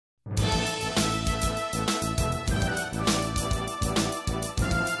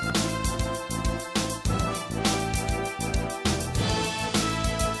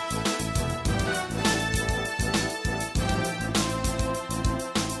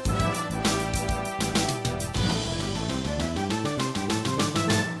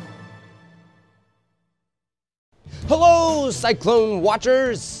Cyclone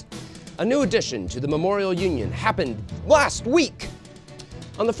Watchers! A new addition to the Memorial Union happened last week.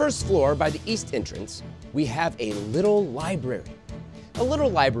 On the first floor by the east entrance, we have a little library. A little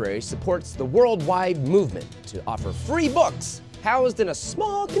library supports the worldwide movement to offer free books housed in a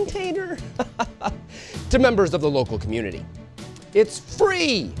small container to members of the local community. It's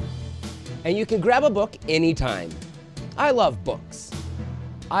free, and you can grab a book anytime. I love books.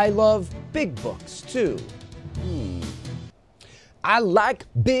 I love big books too. I like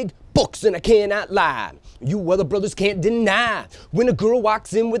big books and I cannot lie. You other brothers can't deny. When a girl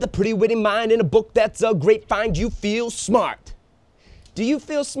walks in with a pretty witty mind and a book that's a great find, you feel smart. Do you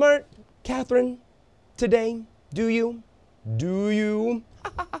feel smart, Catherine, today? Do you? Do you?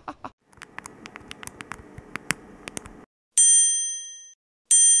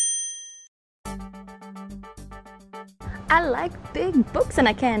 I like big books and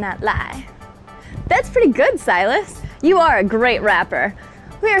I cannot lie. That's pretty good, Silas. You are a great rapper.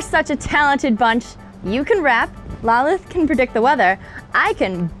 We are such a talented bunch. You can rap, Lilith can predict the weather, I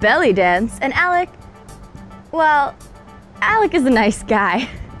can belly dance, and Alec, well, Alec is a nice guy.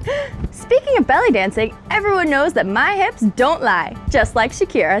 Speaking of belly dancing, everyone knows that my hips don't lie, just like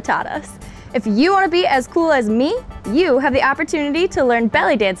Shakira taught us. If you want to be as cool as me, you have the opportunity to learn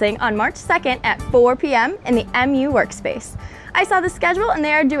belly dancing on March 2nd at 4 p.m. in the MU workspace. I saw the schedule and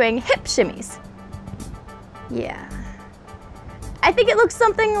they are doing hip shimmies. Yeah. I think it looks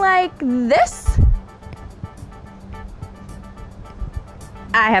something like this.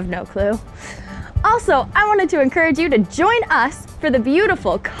 I have no clue. Also, I wanted to encourage you to join us for the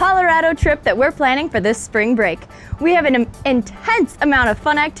beautiful Colorado trip that we're planning for this spring break. We have an intense amount of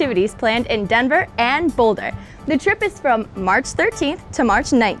fun activities planned in Denver and Boulder. The trip is from March 13th to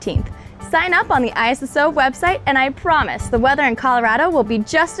March 19th. Sign up on the ISSO website and I promise the weather in Colorado will be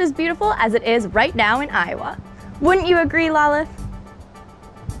just as beautiful as it is right now in Iowa. Wouldn't you agree, Lilith?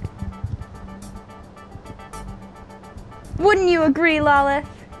 Wouldn't you agree, Lilith?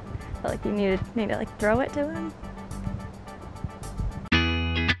 I feel like you need to like throw it to him.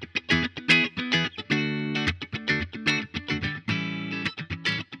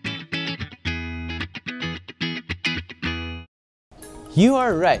 You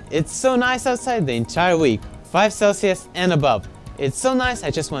are right. It's so nice outside the entire week, 5 Celsius and above. It's so nice I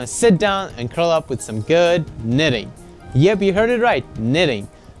just want to sit down and curl up with some good knitting. Yep, you heard it right, knitting.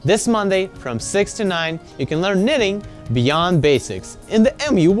 This Monday from 6 to 9, you can learn knitting beyond basics in the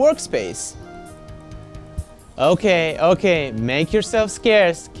MU workspace. Okay, make yourself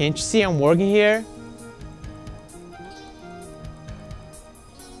scarce. Can't you see I'm working here?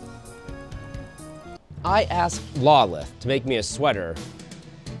 I asked Lilith to make me a sweater,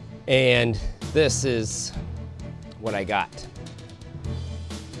 and this is what I got.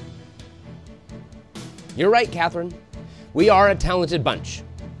 You're right, Catherine. We are a talented bunch.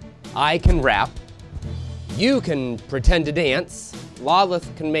 I can rap, you can pretend to dance,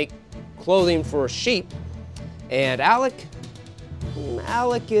 Lilith can make clothing for sheep, and Alec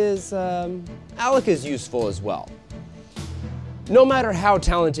is useful as well. No matter how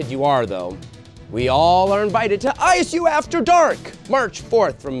talented you are, though, we all are invited to ISU After Dark, March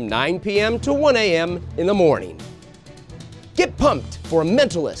 4th from 9 p.m. to 1 a.m. in the morning. Get pumped for a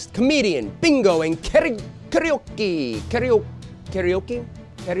mentalist, comedian, bingo, and karaoke.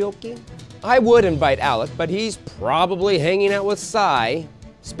 I would invite Alec, but he's probably hanging out with Cy.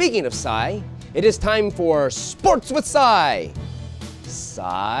 Speaking of Cy, it is time for Sports with Cy.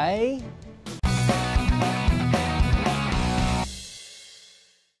 Cy?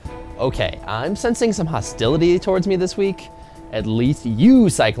 Okay, I'm sensing some hostility towards me this week. At least you,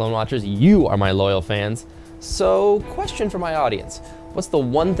 Cyclone Watchers, you are my loyal fans. So, question for my audience. What's the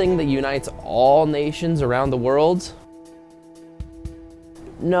one thing that unites all nations around the world?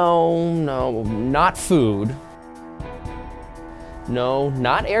 No, not food. No,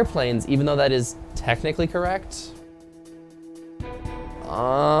 not airplanes, even though that is technically correct.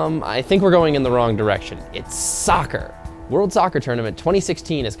 I think we're going in the wrong direction. It's soccer. World Soccer Tournament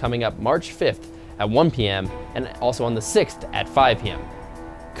 2016 is coming up March 5th at 1 p.m. and also on the 6th at 5 p.m.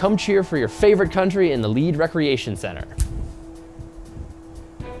 Come cheer for your favorite country in the Lead Recreation Center.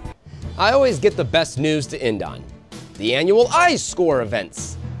 I always get the best news to end on. The annual iScore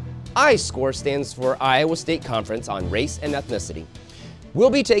events. iScore stands for Iowa State Conference on Race and Ethnicity.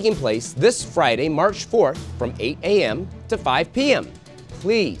 Will be taking place this Friday, March 4th from 8 a.m. to 5 p.m.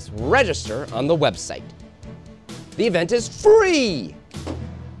 Please register on the website. The event is free!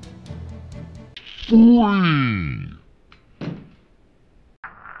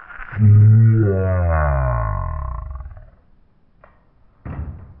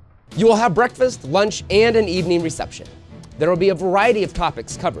 You will have breakfast, lunch, and an evening reception. There will be a variety of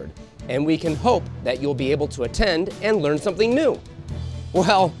topics covered, and we can hope that you'll be able to attend and learn something new.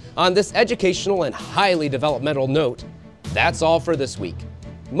 Well, on this educational and highly developmental note, that's all for this week.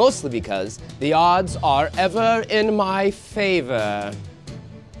 Mostly because the odds are ever in my favor.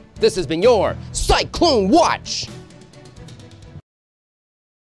 This has been your Cyclone Watch!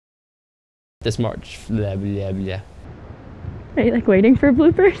 This March, blah, blah, blah. Are you like waiting for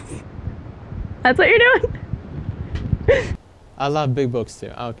bloopers? That's what you're doing? I love big books too.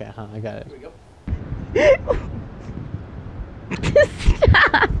 Okay, I got it. Here we go.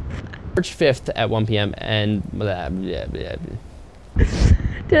 Stop! March 5th at 1 p.m. and blah, blah, blah, blah.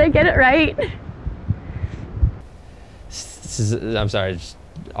 Did I get it right? I'm sorry, just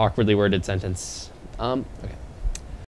awkwardly worded sentence. Okay.